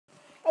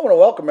I want to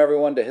welcome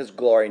everyone to His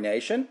Glory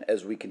Nation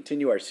as we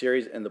continue our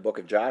series in the book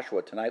of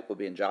Joshua. Tonight we'll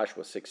be in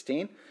Joshua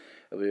 16.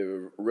 It'll be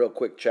a real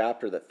quick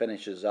chapter that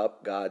finishes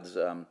up God's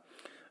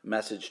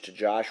message to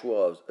Joshua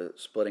of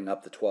splitting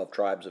up the 12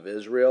 tribes of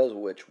Israel,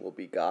 which will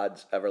be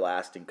God's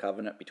everlasting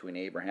covenant between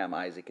Abraham,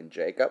 Isaac, and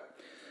Jacob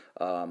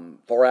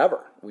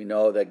forever. We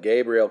know that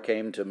Gabriel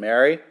came to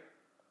Mary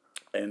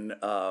and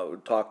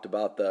talked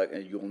about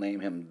you'll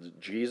name him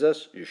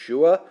Jesus,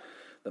 Yeshua,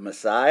 the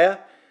Messiah.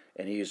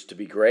 And he is to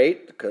be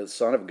great because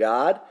Son of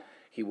God.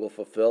 He will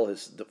fulfill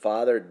his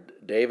father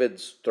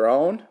David's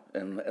throne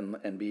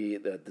and be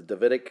the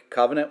Davidic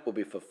covenant will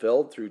be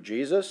fulfilled through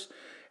Jesus.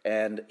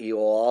 And he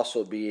will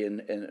also be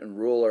in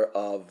ruler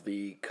of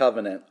the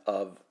covenant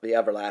of the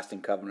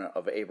everlasting covenant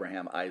of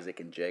Abraham,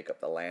 Isaac, and Jacob,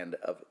 the land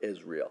of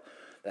Israel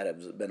that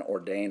has been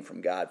ordained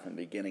from God from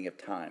the beginning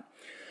of time.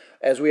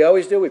 As we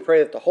always do, we pray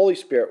that the Holy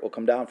Spirit will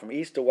come down from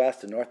east to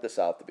west and north to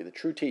south to be the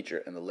true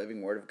teacher and the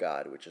living Word of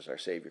God, which is our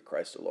Savior,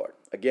 Christ the Lord.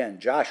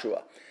 Again,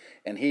 Joshua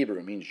in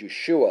Hebrew means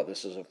Yeshua.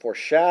 This is a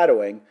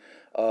foreshadowing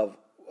of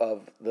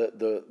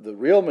the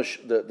real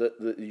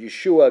the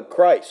Yeshua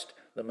Christ,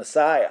 the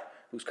Messiah,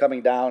 who's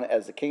coming down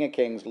as the King of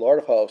Kings, Lord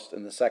of Hosts,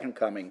 in the second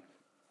coming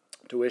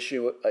to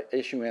issue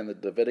in the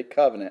Davidic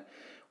covenant,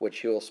 which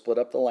he will split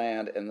up the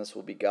land, and this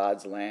will be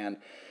God's land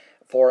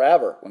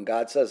forever. When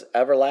God says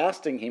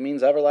everlasting, he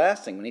means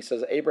everlasting. When he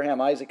says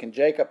Abraham, Isaac, and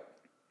Jacob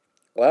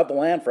will have the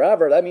land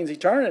forever, that means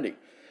eternity.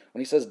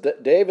 When he says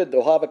David,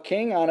 they'll have a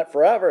king on it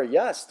forever,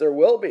 yes, there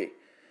will be.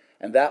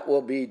 And that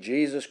will be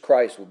Jesus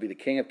Christ, will be the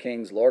King of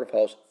Kings, Lord of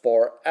Hosts,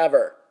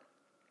 forever.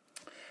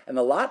 And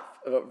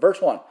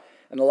verse 1,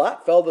 and the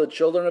lot fell to the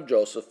children of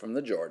Joseph from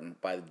the Jordan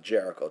by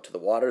Jericho, to the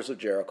waters of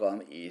Jericho on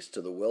the east,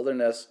 to the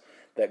wilderness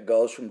that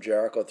goes from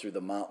Jericho through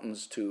the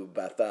mountains to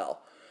Bethel.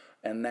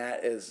 And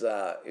that is,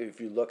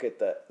 if you look at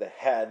the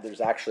head,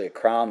 there's actually a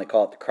crown. They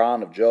call it the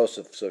crown of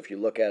Joseph. So if you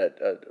look at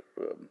it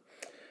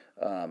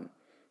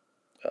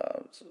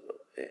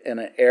in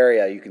an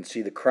area, you can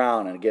see the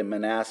crown. And again,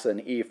 Manasseh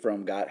and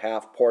Ephraim got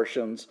half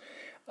portions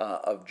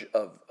of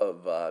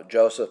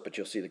Joseph, but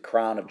you'll see the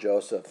crown of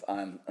Joseph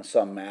on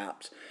some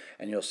maps.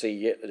 And you'll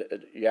see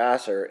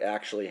Yasser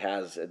actually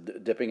has a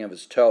dipping of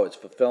his toe. It's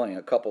fulfilling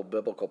a couple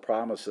biblical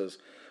promises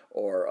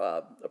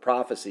or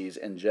prophecies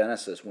in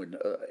Genesis when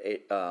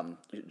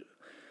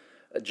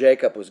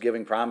Jacob was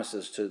giving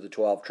promises to the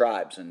 12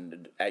 tribes,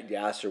 and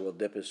Yasser will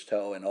dip his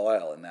toe in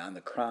oil, and on the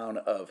crown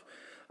of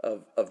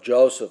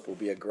Joseph will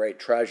be a great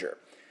treasure.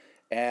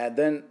 And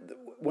then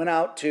went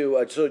out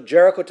to so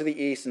Jericho to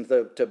the east and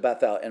to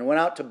Bethel, and went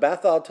out to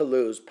Bethel to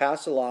Luz,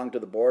 passed along to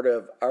the border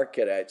of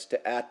Archedites to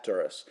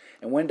Atturis,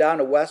 and went down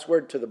to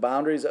westward to the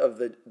boundaries of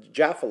the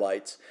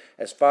Japhilites,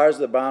 as far as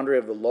the boundary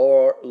of the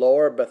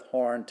lower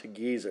Beth-horon to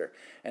Gezer,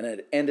 and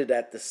it ended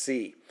at the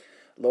sea.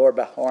 Lower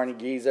Beth-horon and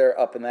Gezer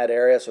up in that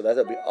area, so that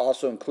will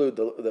also include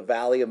the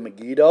valley of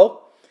Megiddo.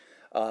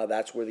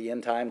 That's where the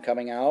end time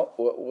coming out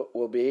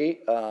will be.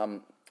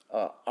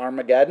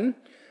 Armageddon.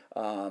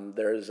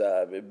 There's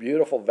a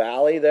beautiful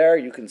valley there.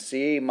 You can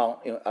see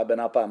I've been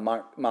up on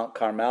Mount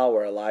Carmel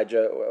where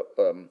Elijah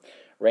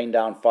rained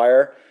down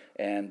fire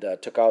and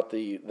took out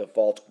the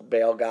false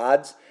Baal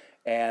gods,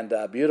 and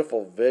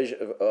beautiful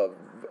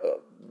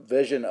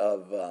vision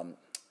of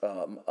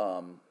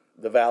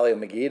the valley of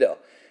Megiddo.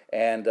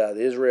 And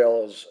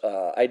Israel's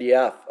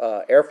IDF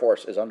Air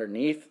Force is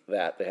underneath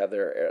that. They have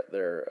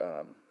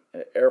their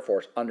Air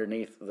Force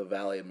underneath the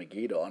valley of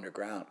Megiddo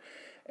underground.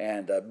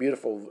 And a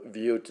beautiful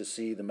view to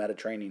see the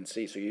Mediterranean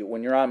Sea. So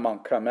when you're on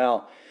Mount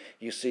Carmel,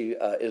 you see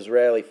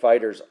Israeli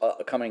fighters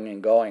coming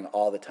and going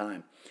all the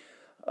time.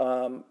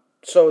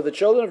 So the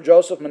children of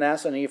Joseph,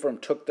 Manasseh, and Ephraim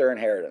took their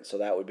inheritance. So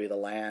that would be the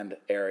land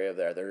area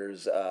there.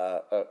 There's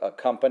a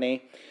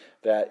company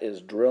that is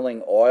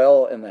drilling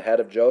oil in the head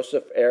of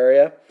Joseph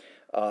area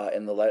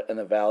in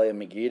the valley of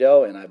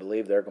Megiddo, and I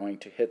believe they're going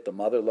to hit the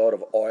mother lode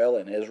of oil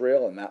in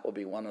Israel, and that will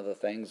be one of the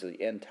things at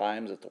the end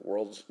times that the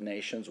world's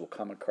nations will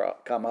come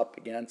up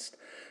against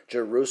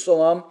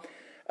Jerusalem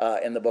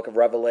in the book of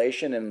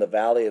Revelation in the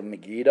valley of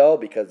Megiddo,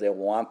 because they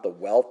want the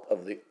wealth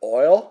of the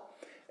oil.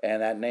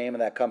 And that name of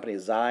that company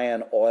is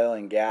Zion Oil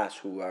and Gas,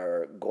 who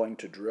are going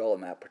to drill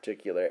in that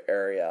particular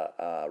area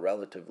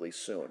relatively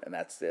soon. And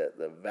that's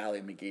the Valley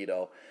of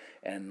Megiddo,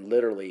 and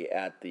literally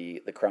at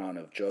the crown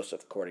of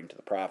Joseph, according to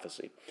the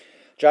prophecy.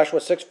 Joshua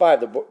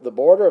 6:5, the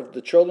border of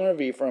the children of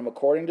Ephraim,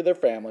 according to their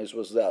families,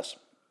 was thus.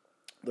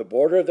 The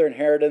border of their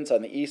inheritance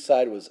on the east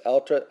side was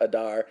Eltra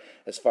Adar,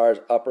 as far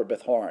as Upper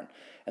Beth-horon.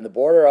 And the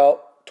border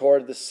out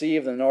toward the sea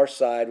of the north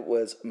side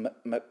was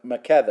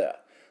Makkedah.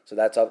 So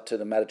that's up to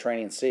the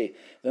Mediterranean Sea.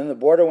 Then the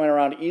border went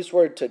around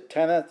eastward to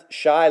Tenneth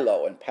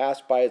Shiloh and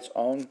passed by its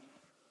own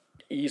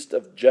east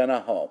of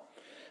Jericho.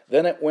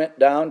 Then it went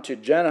down to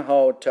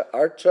Jericho, to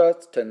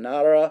Archoth, to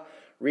Nara,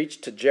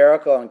 reached to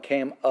Jericho, and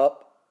came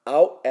up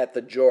out at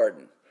the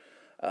Jordan.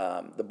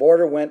 The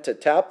border went to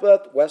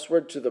Tapputh,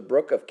 westward to the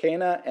brook of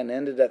Cana, and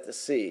ended at the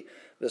sea.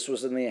 This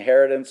was in the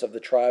inheritance of the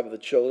tribe of the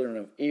children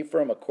of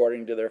Ephraim,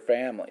 according to their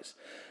families.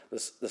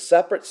 The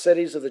separate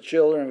cities of the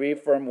children of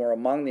Ephraim were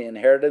among the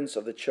inheritance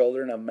of the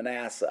children of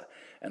Manasseh,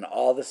 and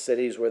all the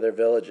cities were their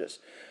villages.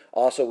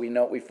 Also,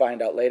 we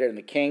find out later in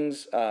the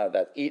Kings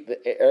that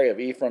the area of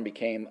Ephraim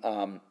became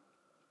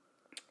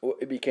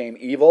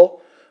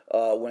evil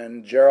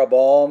when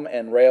Jeroboam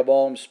and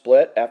Rehoboam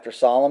split after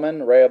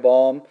Solomon.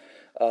 Rehoboam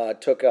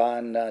took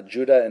on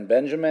Judah and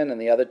Benjamin, and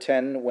the other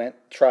 10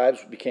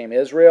 tribes became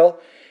Israel.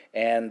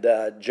 And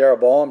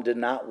Jeroboam did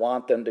not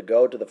want them to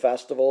go to the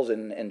festivals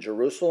in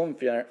Jerusalem,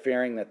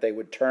 fearing that they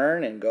would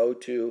turn and go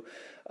to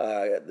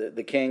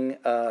the king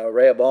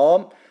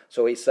Rehoboam.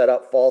 So he set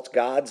up false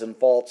gods and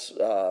false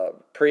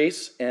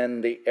priests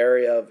in the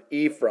area of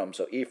Ephraim.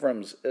 So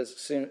Ephraim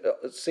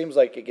it seems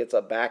like it gets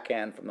a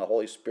backhand from the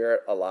Holy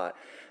Spirit a lot.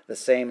 The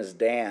same as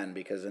Dan,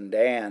 because in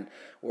Dan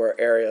were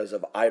areas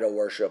of idol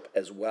worship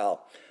as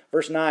well.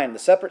 Verse 9, the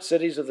separate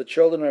cities of the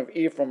children of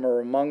Ephraim are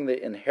among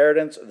the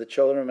inheritance of the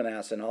children of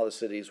Manasseh, and all the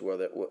cities were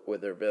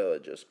their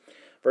villages.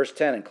 Verse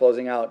 10, and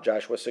closing out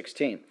Joshua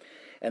 16.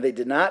 And they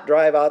did not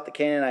drive out the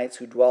Canaanites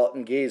who dwelt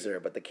in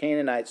Gezer, but the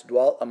Canaanites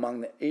dwelt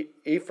among the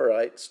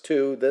Ephraimites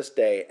to this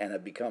day and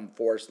have become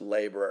forced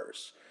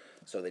laborers.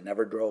 So they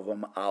never drove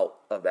them out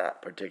of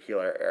that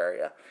particular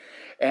area.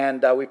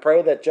 And we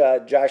pray that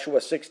Joshua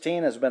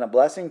 16 has been a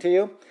blessing to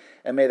you.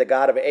 And may the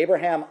God of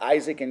Abraham,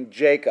 Isaac, and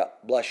Jacob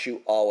bless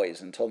you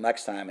always. Until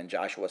next time in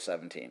Joshua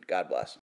 17. God bless.